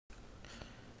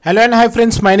Hello and hi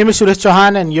friends, my name is Suresh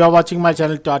Chauhan and you are watching my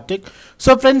channel Tech.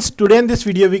 So friends, today in this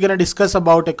video we're going to discuss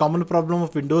about a common problem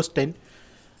of Windows 10,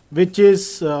 which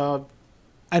is an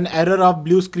error of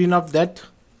blue screen of death.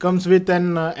 Comes with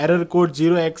an error code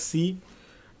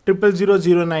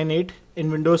 0xc0000098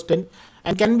 in Windows 10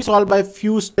 and can be solved by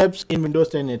few steps in Windows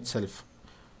 10 itself.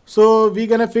 So we're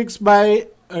going to fix by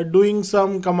doing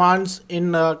some commands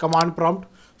in command prompt.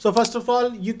 So first of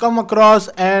all, you come across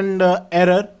an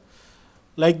error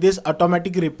like this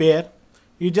automatic repair.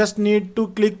 You just need to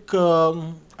click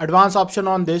advanced option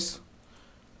on this.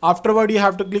 Afterward you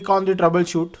have to click on the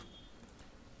troubleshoot.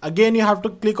 Again you have to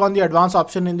click on the advanced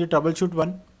option in the troubleshoot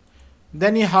one.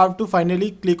 Then you have to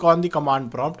finally click on the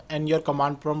command prompt and your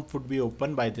command prompt would be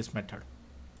opened by this method.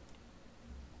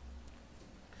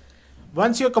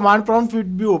 Once your command prompt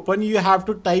would be open, you have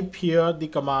to type here the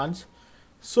commands.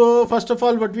 So first of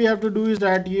all what we have to do is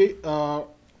that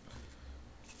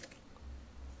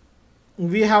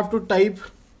we have to type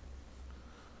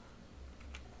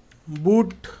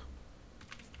boot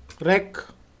rec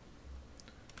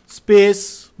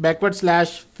space /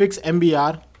 fix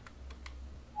mbr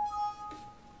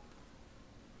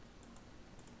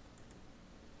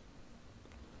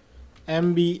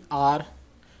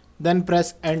then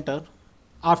press enter.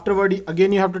 Afterward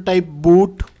again you have to type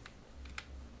boot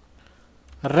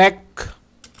rec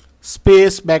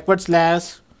space /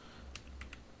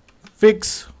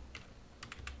 fix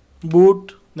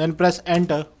boot, then press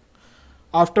enter.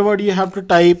 Afterward you have to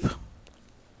type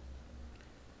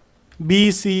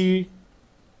BSOD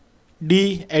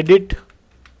edit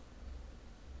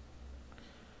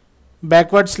 /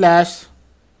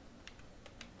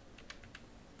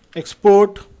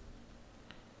 export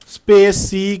space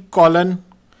C :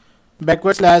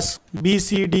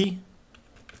 /BCD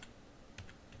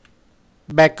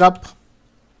backup,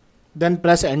 then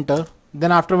press enter.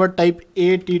 Then afterward type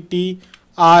ATTRIB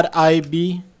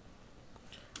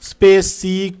space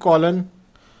C : /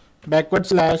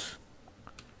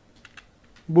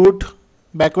 boot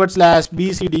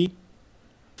 /BCD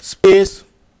space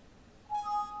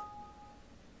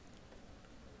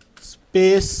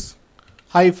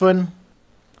hyphen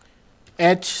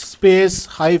H space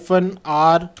hyphen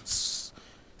R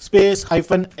space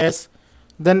hyphen S,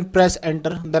 then press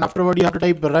enter. Then afterward you have to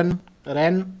type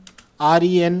ren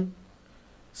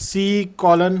C : /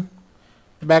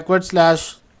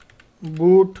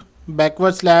 boot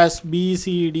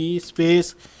 /BCD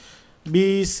space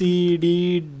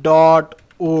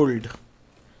BCD.old.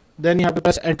 Then you have to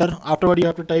press enter. Afterward you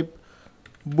have to type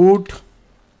boot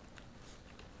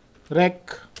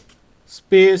rec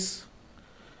space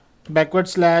 /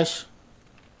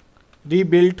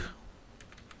 rebuild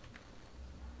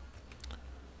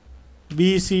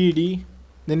BCD,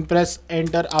 then press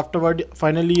enter. Afterward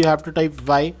finally you have to type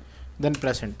Y, then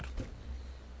press enter.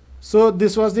 So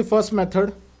this was the first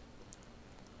method.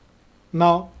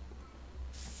 Now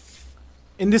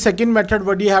in the second method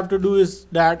what you have to do is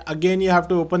that again you have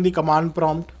to open the command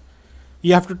prompt.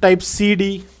 You have to type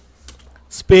cd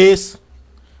space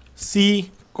C :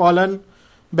 / windows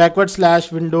 /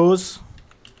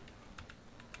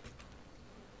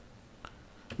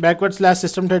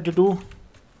 system32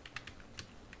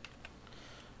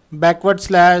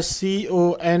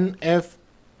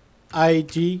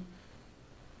 /config,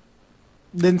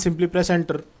 then simply press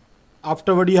enter.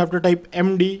 Afterward you have to type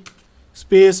md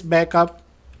space backup,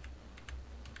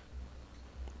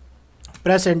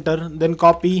 press enter, then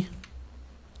copy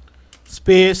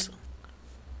space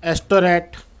 *@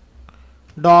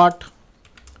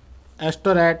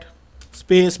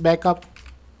 space backup,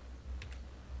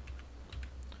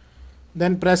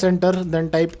 then press enter, then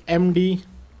type md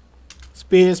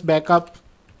space backup,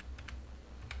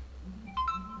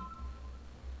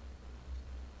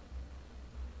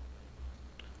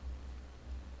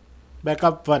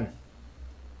 backup 1,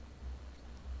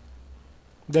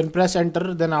 then press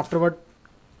enter. Then afterward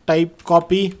type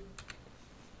copy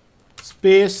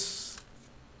space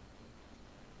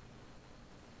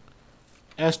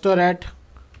 *@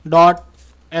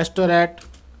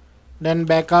 then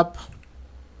backup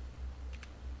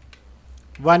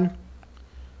 1,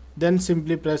 then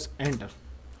simply press enter.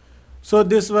 So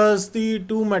this was the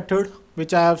two method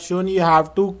which I have shown. You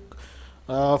have to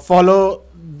follow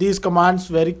these commands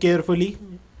very carefully.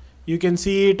 You can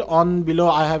see it on below.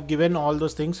 I have given all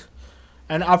those things,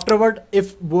 and afterward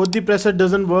if both the process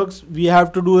doesn't works, we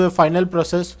have to do a final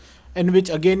process in which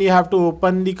again you have to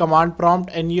open the command prompt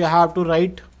and you have to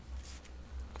write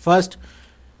first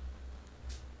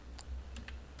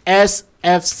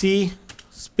sfc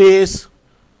space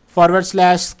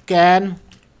 /scan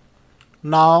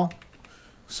now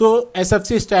So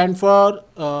SFC stand for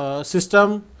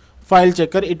system file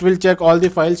checker. It will check all the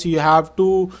files. You have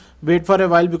to wait for a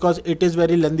while because it is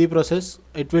very lengthy process.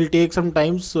 It will take some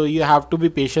time, so you have to be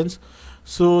patient.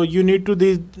 So you need to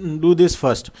do this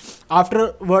first.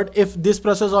 Afterward, if this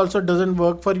process also doesn't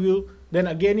work for you, then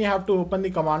again you have to open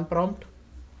the command prompt,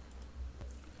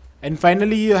 and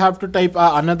finally you have to type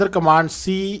another command,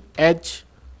 chk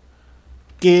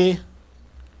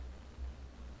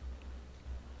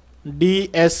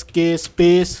dsk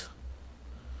space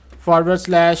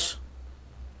 /f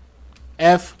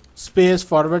space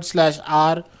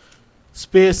 /r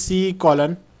space c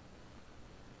colon.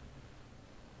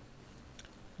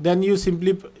 Then you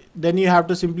have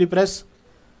to simply press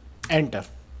enter.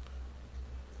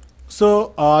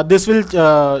 So this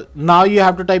will now you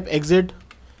have to type exit,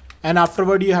 and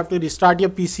afterward you have to restart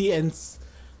your PC, and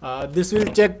this will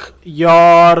check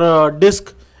your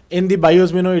disk in the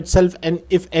BIOS menu itself, and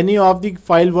if any of the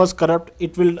file was corrupt,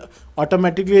 it will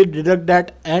automatically detect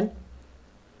that and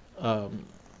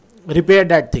repair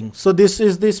that thing. So this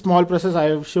is the small process. I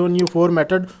have shown you 4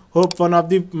 methods. Hope one of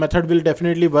the method will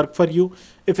definitely work for you.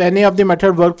 If any of the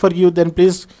method work for you, then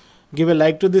please give a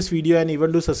like to this video, and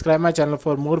even do subscribe my channel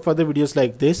for more further videos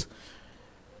like this.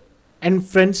 And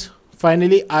friends,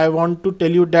 finally I want to tell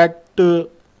you that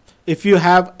if you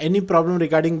have any problem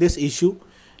regarding this issue,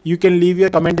 you can leave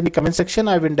your comment in the comment section.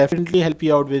 I will definitely help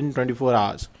you out within 24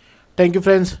 hours. Thank you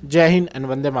friends. Jai Hind and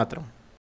Vande Mataram.